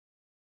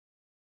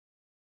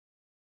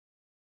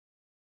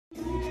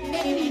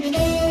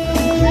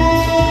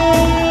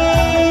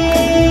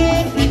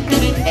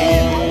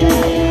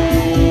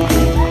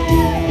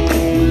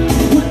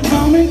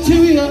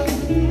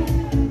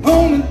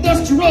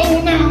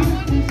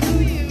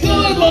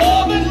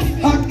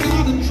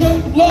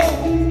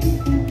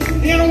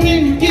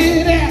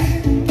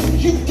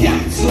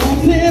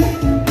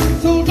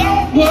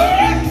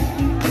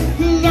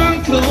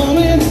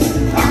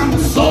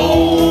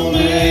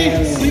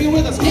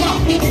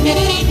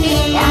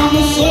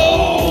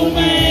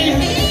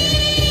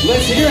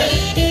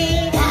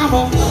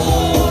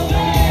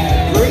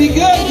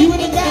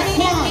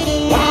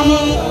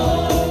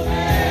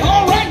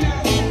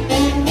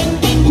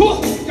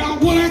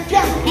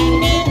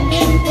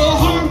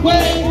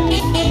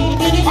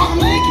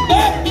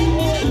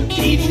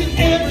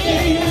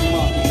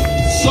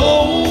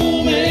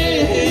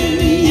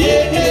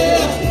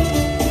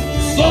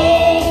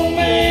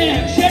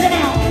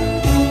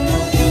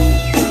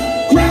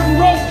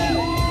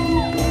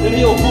then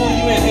he'll pull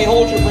you in. Hey,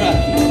 hold your breath.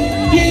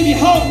 Give you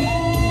hope.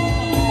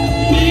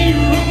 Be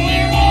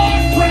rolling on,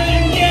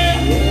 friend, yeah,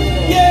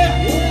 yeah.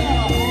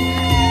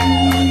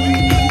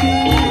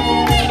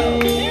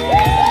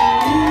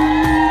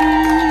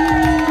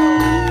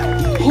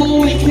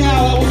 Holy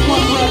cow, that was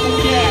one breath of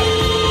gas.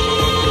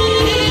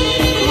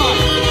 Come on,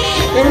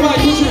 everybody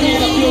put your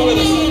hand up, feel with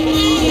us.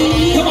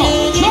 Come on,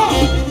 jump.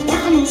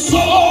 I'm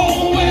so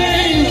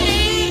man.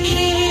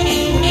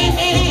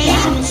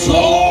 I'm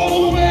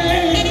so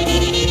man.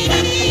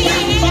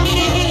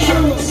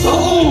 I'm so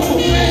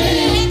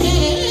man.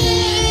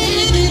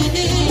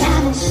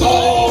 I'm so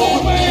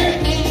man.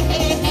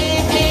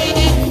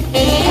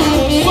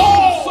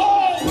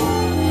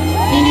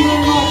 Thank you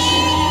very much.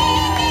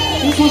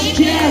 This was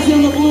Jazz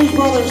and the Blues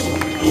Brothers.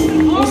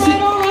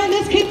 All right,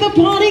 let's keep the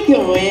party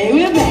going.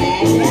 We're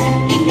back.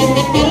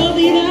 We'll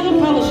lead out the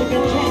fellowship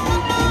and chat.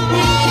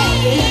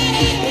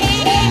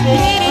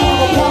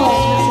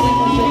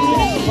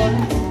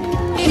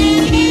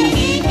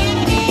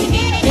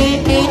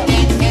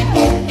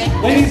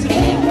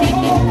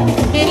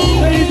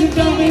 Ladies and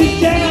gentlemen, it's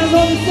Jazz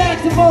on the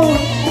saxophone.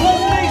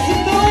 Let's make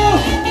some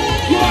noise.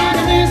 You like a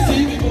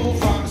Mississippi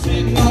bullfrog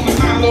sitting on the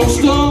hollow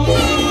stump.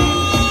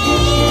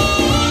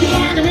 You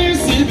like a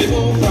Mississippi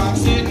bullfrog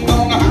sitting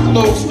on the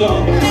hollow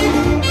stump.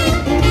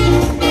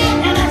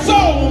 I got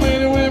so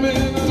many women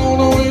and I don't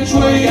know which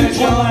way to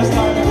jump. One last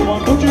time,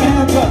 everyone. Put your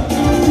hands up.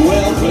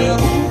 Well, flip,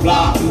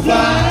 flop, and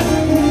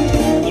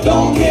fly.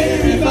 Don't care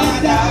if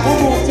I die.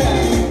 One more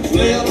time.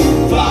 Flip.